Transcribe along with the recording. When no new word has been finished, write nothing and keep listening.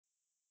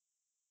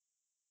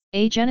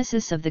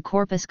Agenesis of the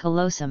corpus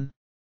callosum.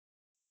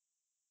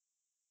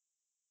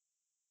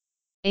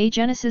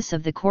 Agenesis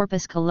of the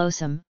corpus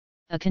callosum,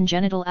 a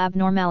congenital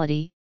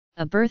abnormality,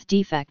 a birth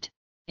defect,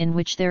 in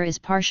which there is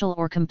partial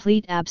or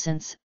complete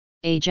absence,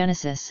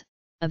 agenesis,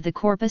 of the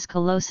corpus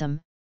callosum,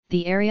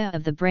 the area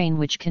of the brain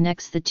which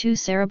connects the two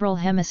cerebral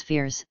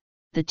hemispheres,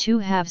 the two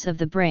halves of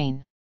the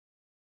brain.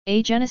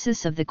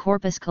 Agenesis of the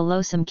corpus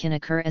callosum can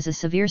occur as a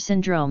severe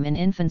syndrome in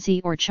infancy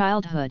or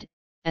childhood,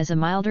 as a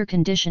milder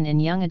condition in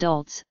young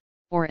adults,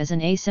 or as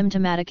an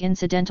asymptomatic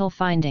incidental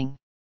finding.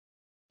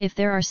 If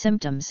there are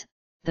symptoms,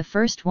 the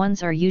first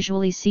ones are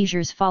usually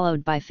seizures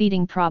followed by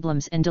feeding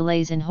problems and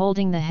delays in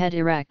holding the head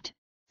erect,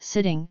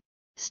 sitting,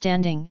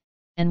 standing,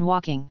 and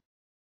walking.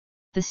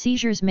 The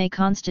seizures may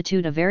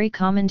constitute a very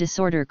common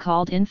disorder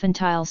called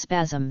infantile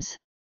spasms.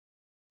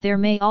 There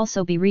may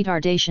also be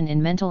retardation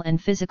in mental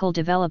and physical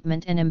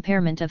development and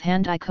impairment of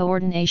hand-eye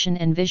coordination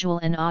and visual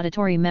and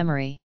auditory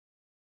memory.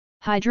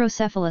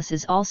 Hydrocephalus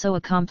is also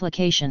a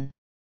complication.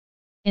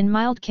 In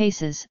mild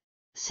cases,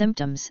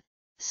 symptoms,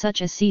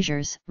 such as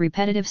seizures,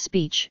 repetitive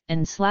speech,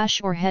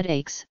 and/or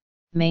headaches,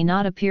 may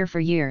not appear for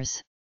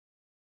years.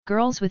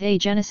 Girls with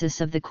agenesis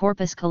of the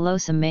corpus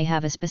callosum may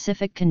have a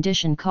specific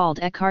condition called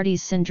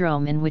Aicardi's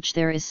syndrome in which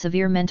there is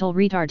severe mental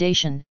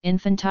retardation,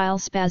 infantile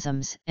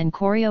spasms, and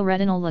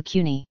chorioretinal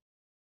lacunae.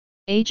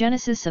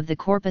 Agenesis of the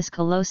corpus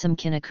callosum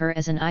can occur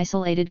as an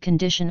isolated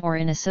condition or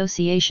in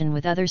association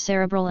with other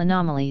cerebral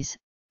anomalies,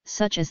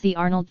 such as the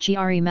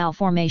Arnold-Chiari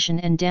malformation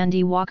and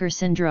Dandy-Walker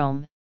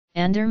syndrome,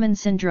 Andermann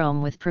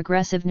syndrome with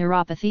progressive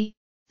neuropathy,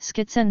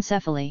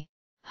 schizencephaly,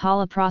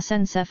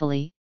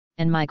 holoprosencephaly,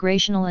 and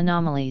migrational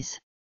anomalies.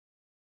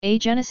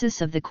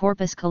 Agenesis of the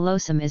corpus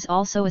callosum is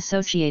also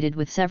associated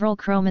with several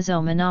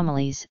chromosome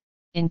anomalies,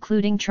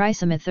 including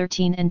trisomy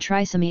 13 and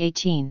trisomy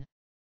 18.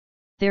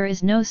 There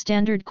is no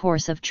standard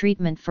course of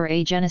treatment for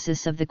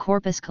agenesis of the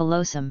corpus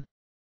callosum.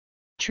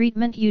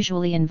 Treatment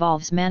usually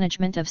involves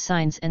management of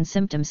signs and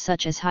symptoms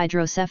such as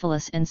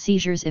hydrocephalus and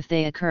seizures if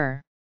they occur.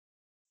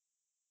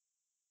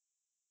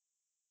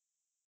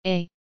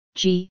 A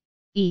G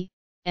E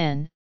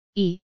N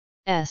E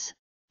S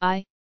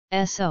I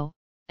S O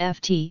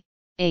F T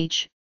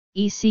H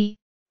E C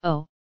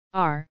O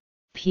R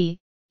P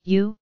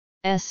U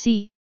S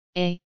C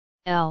A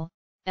L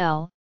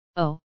L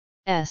O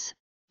S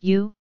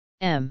U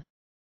M.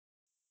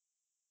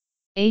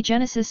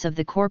 Agenesis of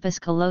the corpus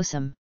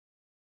callosum.